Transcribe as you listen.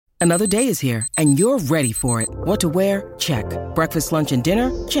Another day is here, and you're ready for it. What to wear? Check. Breakfast, lunch, and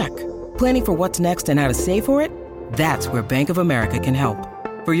dinner? Check. Planning for what's next and how to save for it? That's where Bank of America can help.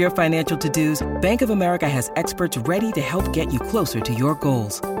 For your financial to-dos, Bank of America has experts ready to help get you closer to your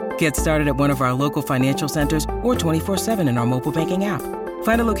goals. Get started at one of our local financial centers or 24/7 in our mobile banking app.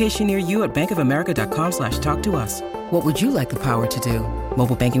 Find a location near you at bankofamerica.com/talktous. What would you like the power to do?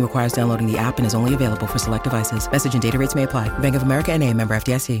 Mobile banking requires downloading the app and is only available for select devices. Message and data rates may apply. Bank of America N.A., member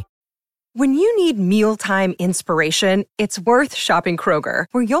FDIC. When you need mealtime inspiration, it's worth shopping Kroger,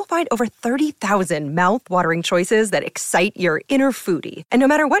 where you'll find over 30,000 mouth-watering choices that excite your inner foodie. And no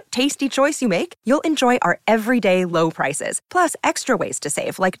matter what tasty choice you make, you'll enjoy our everyday low prices, plus extra ways to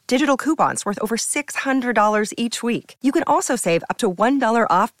save, like digital coupons worth over $600 each week. You can also save up to $1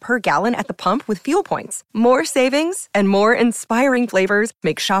 off per gallon at the pump with fuel points. More savings and more inspiring flavors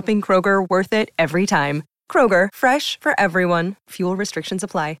make shopping Kroger worth it every time. Kroger, fresh for everyone. Fuel restrictions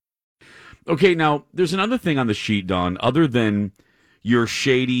apply. Okay, now, there's another thing on the sheet, Dawn, other than your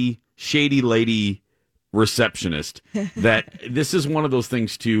shady lady receptionist, that this is one of those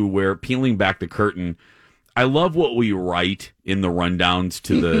things, too, where peeling back the curtain, I love what we write in the rundowns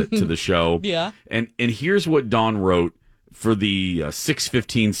to the show. Yeah. And here's what Dawn wrote for the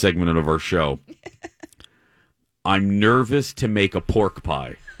 6:15 segment of our show. I'm nervous to make a pork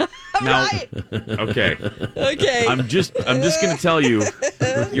pie. Now, okay. I'm just going to tell you,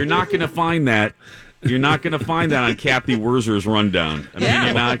 you're not going to find that. You're not going to find that on Kathy Wurzer's rundown. I mean,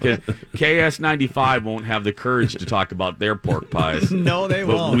 you're not going. KS95 won't have the courage to talk about their pork pies. No, they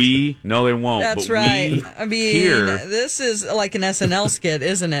won't. No, they won't. That's but right. I mean, here, this is like an SNL skit,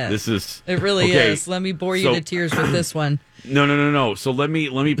 isn't it? It really is. Let me bore you to tears with this one. No. So let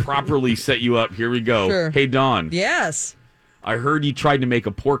me properly set you up. Here we go. Sure. Hey, Dawn. Yes. I heard you tried to make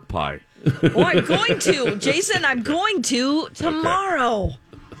a pork pie. Oh, I'm going to. Jason, I'm going to tomorrow. Okay.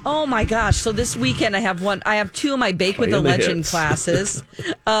 Oh, my gosh. So this weekend I have two of my Bake with a Legend classes.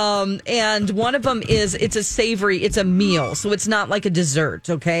 And one of them it's a meal. So it's not like a dessert,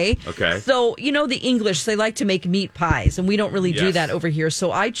 okay? Okay. So, the English, they like to make meat pies, and we don't really do that over here.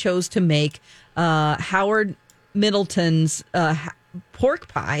 So I chose to make Howard Middleton's pork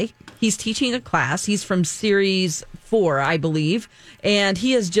pie. He's teaching a class. He's from Series 4, I believe, and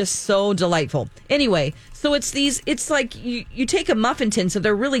he is just so delightful. Anyway, so it's like you take a muffin tin, so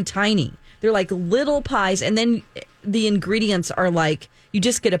they're really tiny. They're like little pies, and then the ingredients are like, you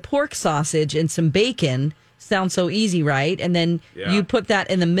just get a pork sausage and some bacon. Sounds so easy, right? And then you put that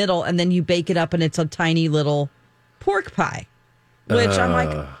in the middle, and then you bake it up, and it's a tiny little pork pie. Which I'm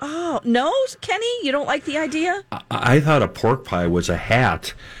like, oh, no, Kenny, you don't like the idea? I thought a pork pie was a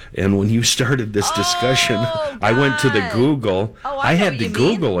hat. And when you started this discussion, I went to the Google. Oh, I had to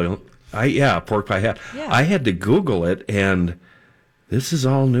Google it. Pork pie hat. Yeah. I had to Google it, and this is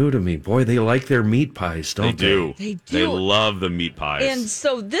all new to me. Boy, they like their meat pies, don't they? They do. They love the meat pies. And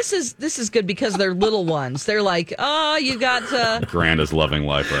so this is good because they're little ones. They're like, you got... Grant is loving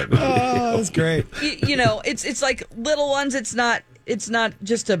life right now. Oh, that's great. It's like little ones. It's not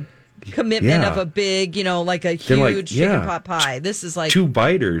just a commitment of a big, like a huge chicken pot pie. This is like 2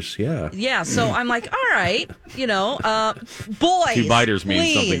 biters, Yeah, so I'm like, all right, boys. 2 biters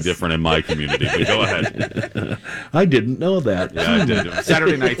means something different in my community, but go ahead. I didn't know that. Yeah, I did.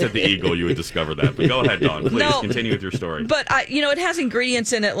 Saturday nights at the Eagle, you would discover that. But go ahead, Dawn. Please continue with your story. But, it has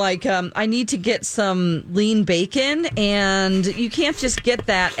ingredients in it like I need to get some lean bacon, and you can't just get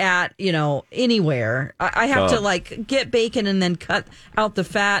that at, anywhere. I have to, get bacon and then cut out the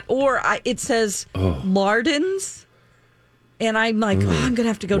fat, or it says lardons, and I'm like, I'm gonna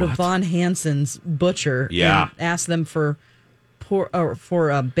have to go to Von Hansen's butcher and ask them for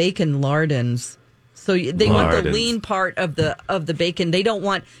bacon lardons. So they want the lean part of the bacon. They don't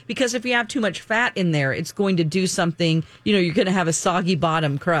want, because if you have too much fat in there, it's going to do something. You're going to have a soggy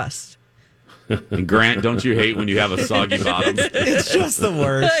bottom crust. And Grant, don't you hate when you have a soggy bottom? It's just the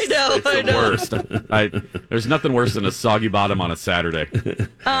worst. I know. It's the worst. There's nothing worse than a soggy bottom on a Saturday.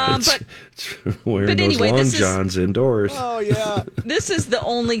 But wearing those long johns indoors. Oh yeah. This is the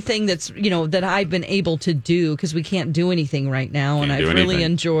only thing that's that I've been able to do, because we can't do anything right now, and I've really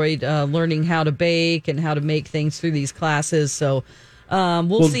enjoyed learning how to bake and how to make things through these classes. So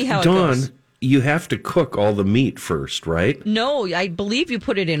we'll see how it goes. Dawn, you have to cook all the meat first, right? No, I believe you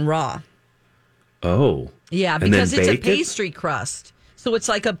put it in raw. Oh. Yeah, because it's a pastry crust. So it's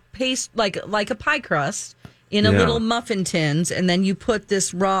like a like a pie crust in a little muffin tins, and then you put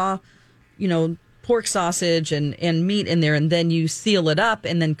this raw, pork sausage and meat in there, and then you seal it up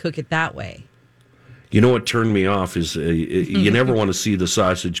and then cook it that way. You know what turned me off is you never want to see the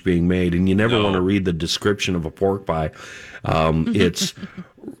sausage being made, and you never want to read the description of a pork pie. It's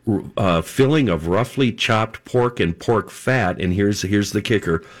filling of roughly chopped pork and pork fat, and here's the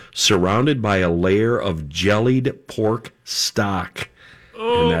kicker, surrounded by a layer of jellied pork stock.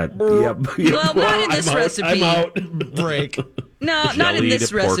 And Well, not in this recipe. I'm out. Break. No, not in this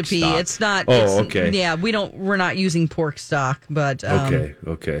Jellied pork recipe. stock. It's not. Okay. Yeah, we're not using pork stock, but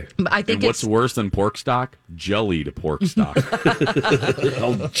Okay. But I think And what's worse than pork stock? Jellied pork stock.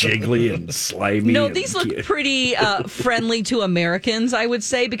 All jiggly and slimy. No, and these look pretty friendly to Americans, I would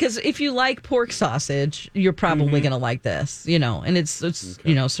say, because if you like pork sausage, you're probably going to like this, and it's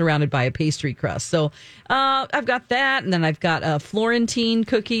surrounded by a pastry crust. So I've got that, and then I've got Florentine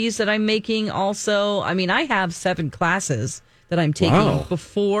cookies that I'm making also. I mean, I have 7 classes that I'm taking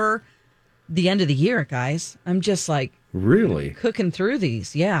before the end of the year, guys. I'm just like really cooking through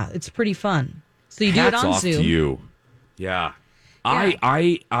these. Yeah, it's pretty fun. So you do Hats it on off Zoom. to you. Yeah.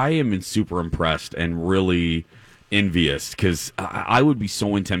 I am super impressed and really envious because I would be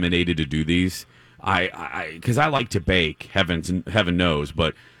so intimidated to do these. Because I like to bake, heaven knows,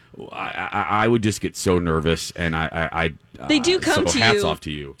 but I would just get so nervous, and They do come to hats you. off to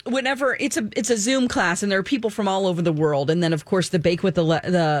you. Whenever it's a Zoom class, and there are people from all over the world, and then of course the Bake with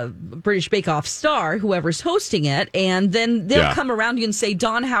the British Bake Off star, whoever's hosting it, and then they'll come around you and say,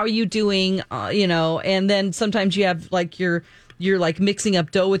 "Dawn, how are you doing?" And then sometimes you have like you're like mixing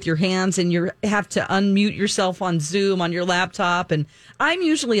up dough with your hands, and you have to unmute yourself on Zoom on your laptop, and I'm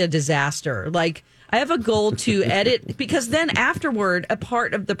usually a disaster. Like, I have a goal to edit, because then afterward, a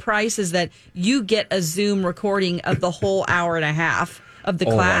part of the price is that you get a Zoom recording of the whole hour and a half of the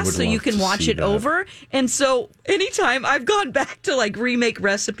class, so you can watch it over. And so anytime I've gone back to like remake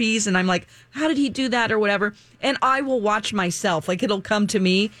recipes, and I'm like, how did he do that or whatever? And I will watch myself, like it'll come to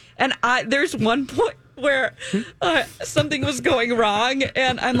me. And there's one point where something was going wrong,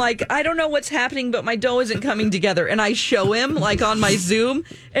 and I'm like, I don't know what's happening, but my dough isn't coming together. And I show him like on my Zoom,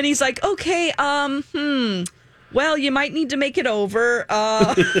 and he's like, okay, well, you might need to make it over.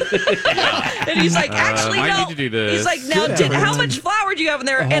 And he's like, actually, might no. need to do this. He's like, now, how much flour do you have in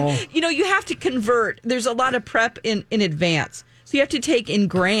there? And you have to convert. There's a lot of prep in advance. So you have to take in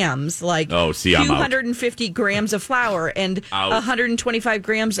grams, like I'm out. 250 grams of flour and 125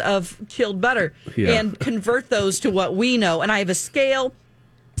 grams of chilled butter, and convert those to what we know. And I have a scale.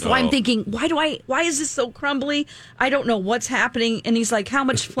 So I'm thinking, why is this so crumbly? I don't know what's happening. And he's like, how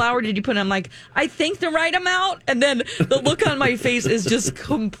much flour did you put in? I'm like, I think the right amount. And then the look on my face is just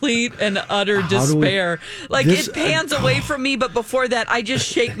complete and utter despair. It pans away from me. But before that, I just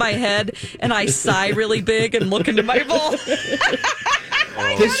shake my head and I sigh really big and look into my bowl.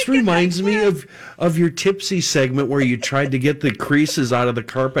 This reminds me of your tipsy segment where you tried to get the creases out of the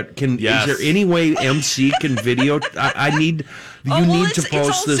carpet. Is there any way MC can video? I need to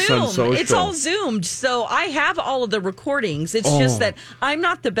post this on social. It's all Zoomed, so I have all of the recordings. It's just that I'm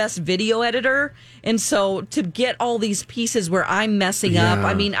not the best video editor, and so to get all these pieces where I'm messing up,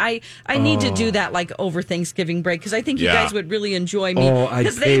 I mean, I need to do that like over Thanksgiving break, because I think you guys would really enjoy me,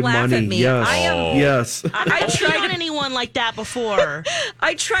 because they laugh at me. Yes. I tried on anyone like that before.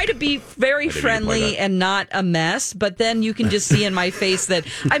 I try to be very friendly and not a mess, but then you can just see in my face that,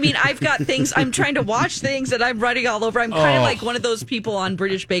 I mean, I've got things, I'm trying to watch things that I'm running all over. I'm kind of like one of those people on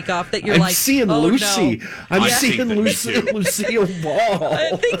British Bake Off that you're I'm like, seeing Lucy. No. I'm seeing Lucille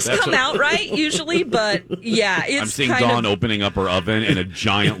Ball. Things come out right, usually, but yeah, it's I'm seeing Dawn opening up her oven and a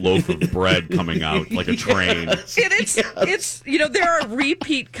giant loaf of bread coming out like a train. And it's there are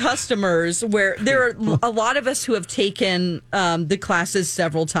repeat customers where there are a lot of us who have taken the classes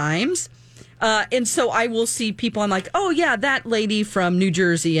several times. And so I will see people, I'm like, oh, yeah, that lady from New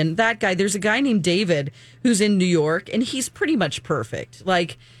Jersey and that guy. There's a guy named David who's in New York, and he's pretty much perfect.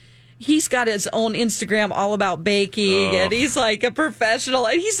 Like, he's got his own Instagram all about baking, and he's like a professional,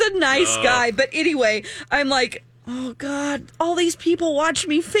 and he's a nice guy. But anyway, I'm like, oh, God, all these people watch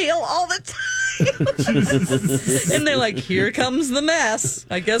me fail all the time. And they're like, here comes the mess.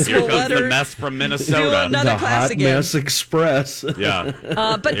 I guess we'll let her the mess from do Minnesota. another The class Hot again. Mess Express. Yeah.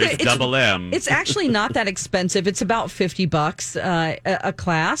 But There's double M. It's actually not that expensive. It's about $50 a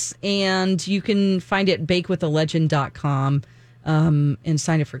class, and you can find it at bakewithalegend.com and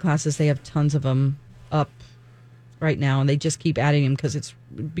sign up for classes. They have tons of them up right now, and they just keep adding them because it's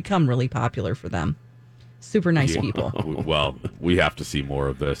become really popular for them. Super nice people. Well, we have to see more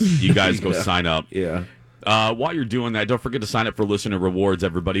of this. You guys go sign up. Yeah. While you're doing that, don't forget to sign up for Listener Rewards,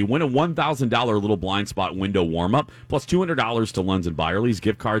 everybody. Win a $1,000 Little Blind Spot window warm-up, plus $200 to Lunds & Byerly's,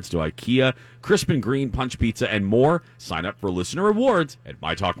 gift cards to IKEA, Crisp and Green Punch Pizza, and more. Sign up for Listener Rewards at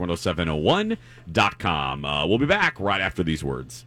mytalk1071.com. We'll be back right after these words.